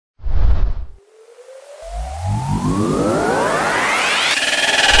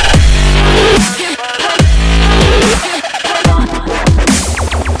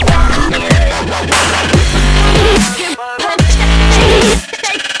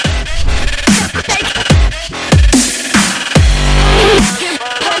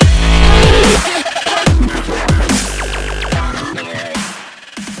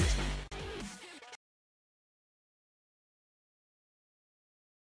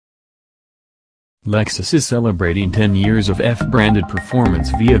Lexus is celebrating 10 years of F-branded performance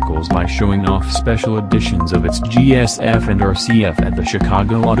vehicles by showing off special editions of its GSF and RCF at the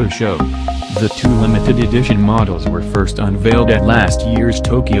Chicago Auto Show. The two limited edition models were first unveiled at last year's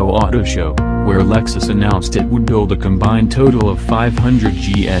Tokyo Auto Show, where Lexus announced it would build a combined total of 500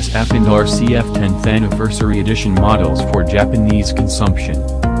 GSF and RCF 10th Anniversary Edition models for Japanese consumption.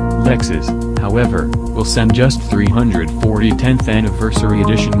 Lexus, however, will send just 340 10th Anniversary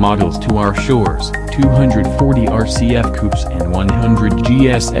Edition models to our shores, 240 RCF coupes and 100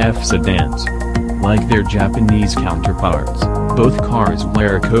 GSF sedans. Like their Japanese counterparts, both cars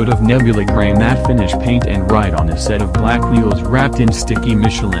wear a coat of Nebula Gray matte finish paint and ride on a set of black wheels wrapped in sticky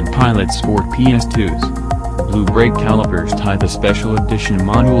Michelin Pilot Sport PS2s. Blue brake calipers tie the special edition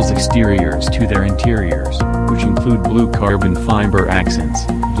models' exteriors to their interiors, which include blue carbon fiber accents,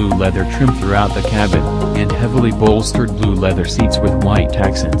 blue leather trim throughout the cabin, and heavily bolstered blue leather seats with white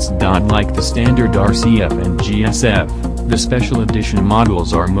accents. Like the standard RCF and GSF, the special edition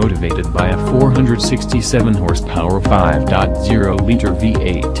models are motivated by a 467 horsepower 5.0-liter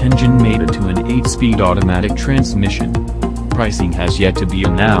V8 engine mated to an 8-speed automatic transmission. Pricing has yet to be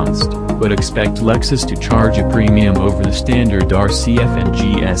announced, but expect Lexus to charge a premium over the standard RCF and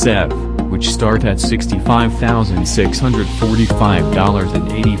GSF, which start at $65,645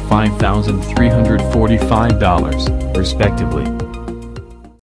 and $85,345, respectively.